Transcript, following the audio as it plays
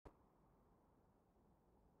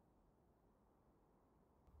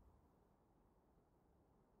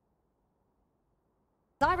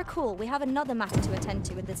As I recall, we have another matter to attend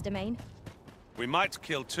to with this domain. We might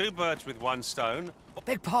kill two birds with one stone.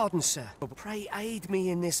 Beg pardon, sir. Pray aid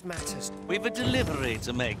me in this matter. We've a delivery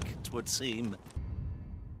to make, 'twould seem.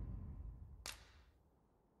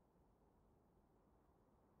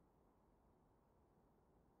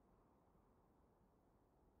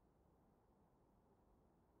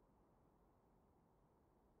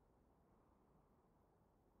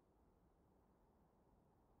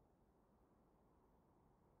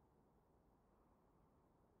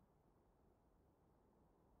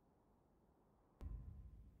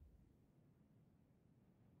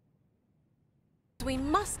 We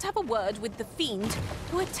must have a word with the fiend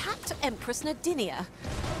who attacked Empress Nadinia.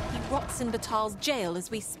 He rots in Batal's jail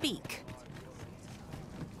as we speak.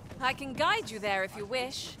 I can guide you there if you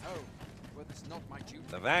wish.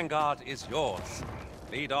 The vanguard is yours.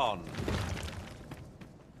 Lead on.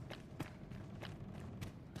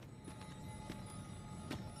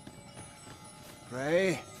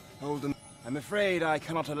 Pray, Holden. I'm afraid I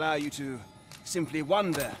cannot allow you to simply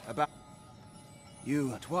wonder about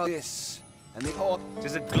you. 'Twas this. And the orc.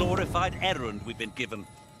 'Tis a glorified errand we've been given,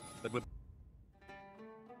 but we're...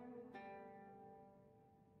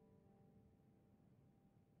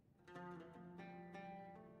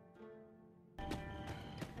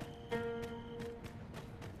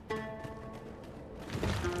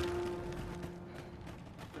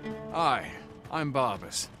 Hi, I'm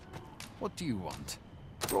Barbas. What do you want?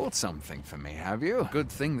 Brought something for me, have you? Good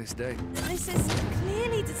thing this day. This is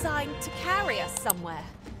clearly designed to carry us somewhere.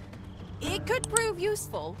 It could prove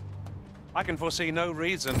useful. I can foresee no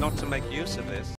reason not to make use of this.